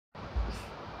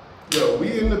Yo,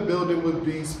 we in the building with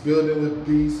Beast, building with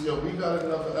Beast. Yo, we got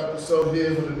another episode here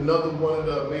with another one of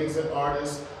the amazing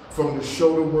artists from the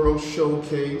Show the World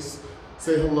Showcase.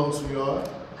 Say hello, sweetheart.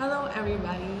 Hello,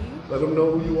 everybody. Let them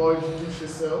know who you are. Introduce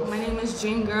yourself. My name is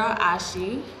DreamGirl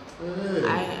Aashi. Hey.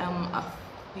 I am a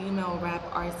female rap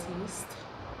artist.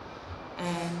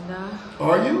 And,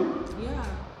 Are you? yeah.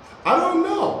 I don't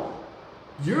know.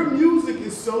 Your music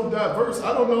is so diverse.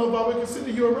 I don't know if I would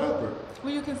consider you a rapper. What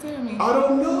do you consider me? I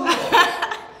don't know.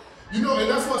 You know, and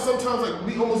that's why sometimes like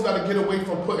we almost got to get away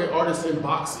from putting artists in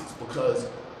boxes because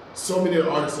so many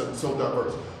artists are so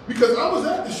diverse. Because I was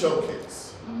at the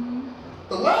showcase. Mm-hmm.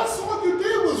 The last song you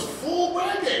did was full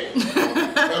reggae.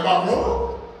 Am I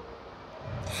wrong?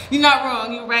 You're not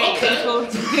wrong. You're right. Okay.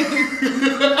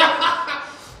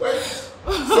 Wait,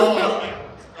 so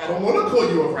I don't want to call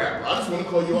you a rapper. I just want to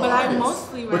call you an artist. But I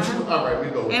mostly rap. But you, all right, we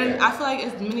go with And that. I feel like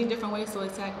it's many different ways to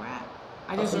attack rap.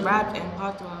 I just rap and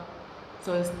patois.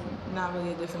 So it's not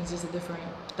really a difference, just a different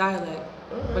dialect.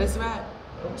 Right. But it's rap.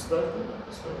 I respect it. I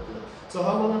respect it. So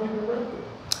how long have you been rapping?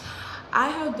 I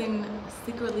have been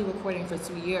secretly recording for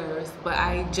 2 years, but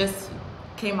I just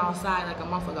came outside like a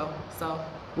month ago. So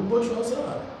Who brought you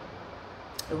outside?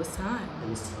 it was time. It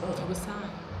was time. It was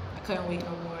time. I couldn't wait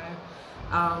no more.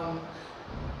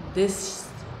 This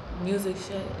music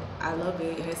shit, I love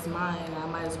it and it's mine. I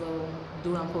might as well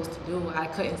do what I'm supposed to do. I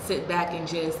couldn't sit back and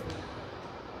just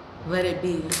let it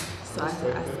be. So I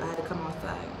had to come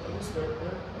outside. I respect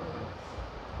that.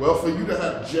 Well, for you to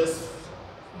have just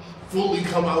fully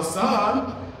come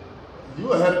outside,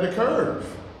 you ahead of the curve.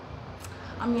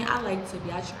 I mean, I like to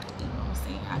be. I try to, you know what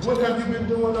I'm saying? What have you been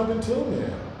doing up until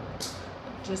now?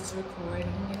 Just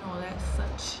recording and all that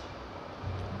such.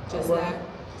 Just Right. that.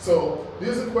 So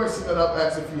here's a question that I'm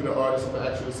asking for you, the artist. I'm gonna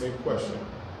ask you the same question,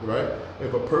 right?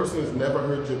 If a person has never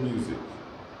heard your music,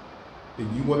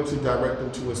 and you wanted to direct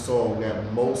them to a song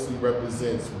that mostly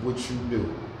represents what you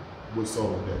do, what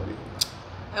song would that be?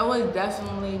 It would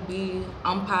definitely be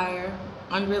Umpire,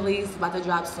 unreleased, about to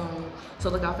drop soon, so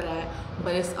look out for that.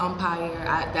 But it's Umpire.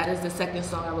 That is the second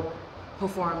song I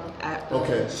performed at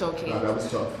the showcase. Nah, that was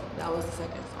tough. That was the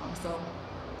second song. So.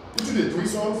 You did 3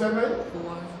 songs that night?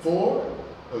 4. 4?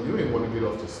 Oh, you didn't want to get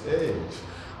off the stage.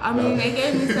 I mean, they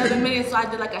gave me 7 minutes, so I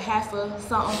did like a half of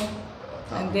something,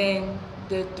 and then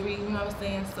did 3. You know what I'm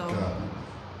saying?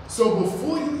 So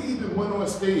before you even went on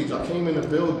stage, I came in the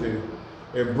building,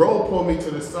 and bro pulled me to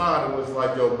the side and was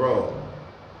like, "Yo, bro,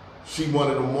 she one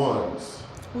of them ones."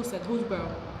 Who said? Who's bro?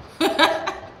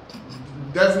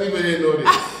 That's neither here nor there.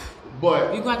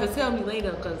 But you gonna have to tell me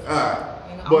later, cause.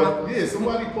 But yeah,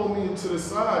 somebody pulled me to the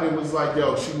side and was like,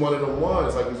 "Yo, she one of them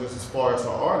ones." Like, it's just as far as her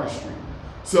artistry.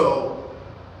 So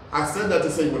I said that to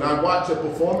say, when I watched your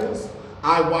performance,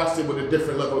 I watched it with a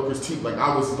different level of critique. Like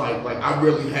I was like I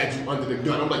really had you under the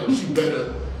gun. I'm like, she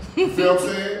better. You feel what I'm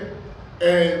saying?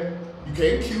 And you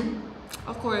came cute.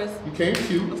 Of course. You came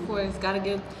cute. Of course, gotta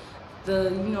give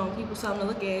the people something to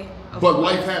look at. But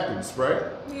life happens, right?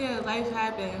 Yeah, life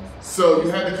happens. So you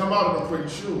had to come out in them pretty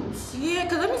shoes. Yeah,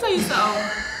 cause let me tell you something.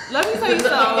 Let me tell you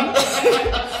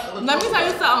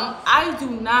something. I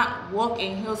do not walk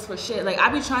in heels for shit. Like I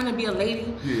be trying to be a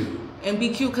lady and be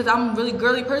cute because I'm a really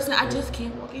girly person. I just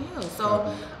can't walk in heels. So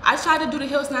I try to do the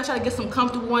heels and I try to get some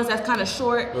comfortable ones that's kind of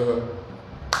short.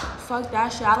 Fuck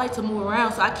that shit. I like to move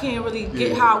around, so I can't really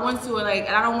get how I want to. And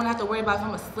I don't want to have to worry about if I'm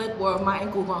gonna slip or if my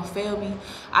ankle gonna fail me.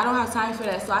 I don't have time for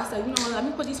that. So I said, you know what? Let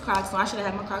me put these Crocs on. I should have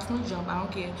had my Crocs from the jump. I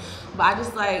don't care. But I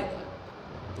just like,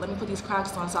 let me put these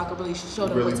Crocs on so I could really show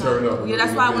them really what turn time. up. Yeah,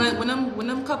 that's why when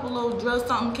them couple little drills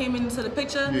something came into the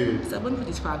picture, I said, let me put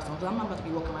these Crocs on because I'm not about to be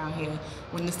walking around here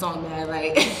when this song bad.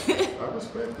 Like. I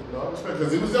respect it. No, I respect it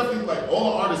because it was definitely like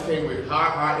all the artists came with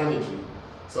high energy.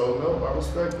 So no, I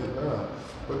respect it. Nah.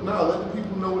 But now, let the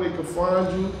people know where they can find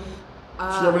you.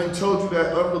 She already told you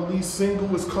that unreleased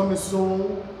single is coming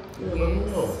soon. Yeah, let me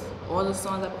know. All the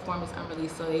songs I perform is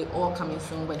unreleased, so they all coming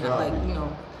soon, but not like,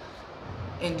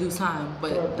 in due time.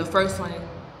 But the first one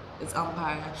is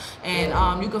Umpire. And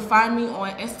you can find me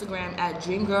on Instagram at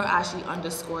DreamGirl Aashi _.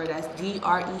 That's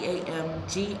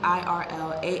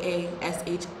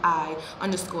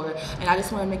DreamGirlAashi_. And I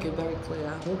just want to make it very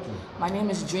clear. My name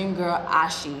is DreamGirl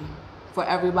Aashi. For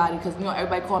everybody, because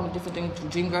everybody call me different things.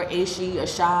 DreamGirl Aashi,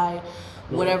 Ashai,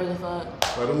 whatever the fuck.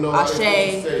 I don't know. Ashe.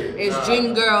 It's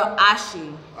DreamGirl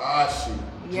Aashi. Aashi.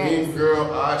 Yes.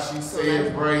 DreamGirl Aashi. Say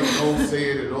it right. Don't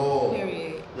say it at all.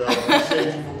 Period. Yo, I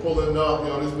appreciate you for pulling up.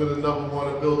 Yo, this has been another one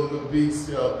of Building Wit Beast.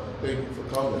 Yo, thank you for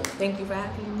coming. Thank you for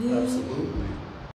having me. Absolutely.